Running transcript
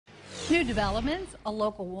New developments. A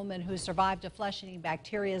local woman who survived a flesh-eating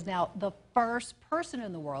bacteria is now the first person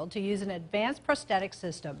in the world to use an advanced prosthetic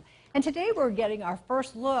system. And today we're getting our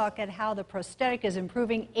first look at how the prosthetic is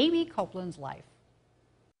improving Aimee Copeland's life.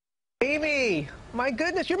 Aimee, my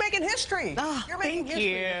goodness, you're making history. Thank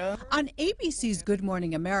you. On ABC's Good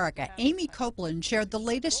Morning America, Aimee Copeland shared the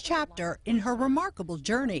latest chapter in her remarkable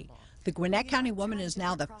journey. The Gwinnett County woman is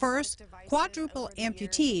now the first quadruple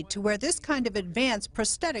amputee to wear this kind of advanced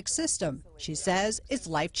prosthetic system. She says it's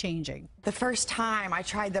life-changing. The first time I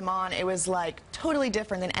tried them on, it was like totally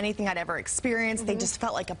different than anything I'd ever experienced. They just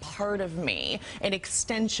felt like a part of me, an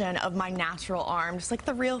extension of my natural arm, just like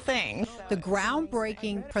the real thing. The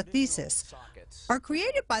groundbreaking prostheses are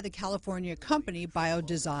created by the California company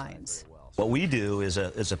BioDesigns. What we do is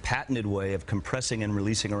a patented way of compressing and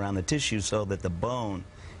releasing around the tissue so that the bone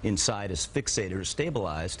inside is fixated or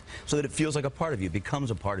stabilized so that it feels like a part of you, becomes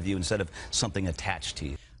a part of you instead of something attached to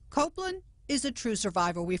you. Copeland is a true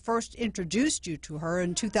survivor. We first introduced you to her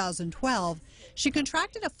in 2012. She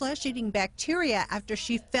contracted a flesh-eating bacteria after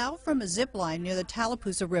she fell from a zip line near the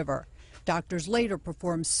Tallapoosa River. Doctors later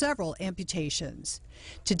performed several amputations.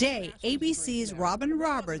 Today, ABC's Robin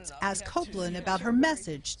Roberts asked Copeland about her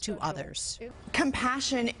message to others.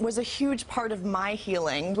 Compassion was a huge part of my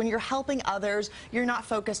healing. When you're helping others, you're not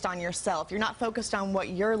focused on yourself. You're not focused on what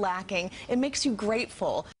you're lacking. It makes you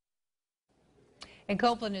grateful. And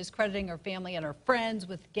Copeland is crediting her family and her friends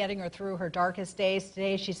with getting her through her darkest days.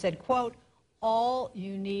 Today she said, quote, "All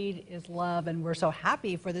you need is love," and we're so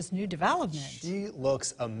happy for this new development. She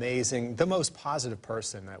looks amazing. The most positive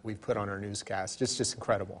person that we've put on our newscast. Just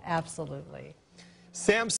incredible. Absolutely. Sam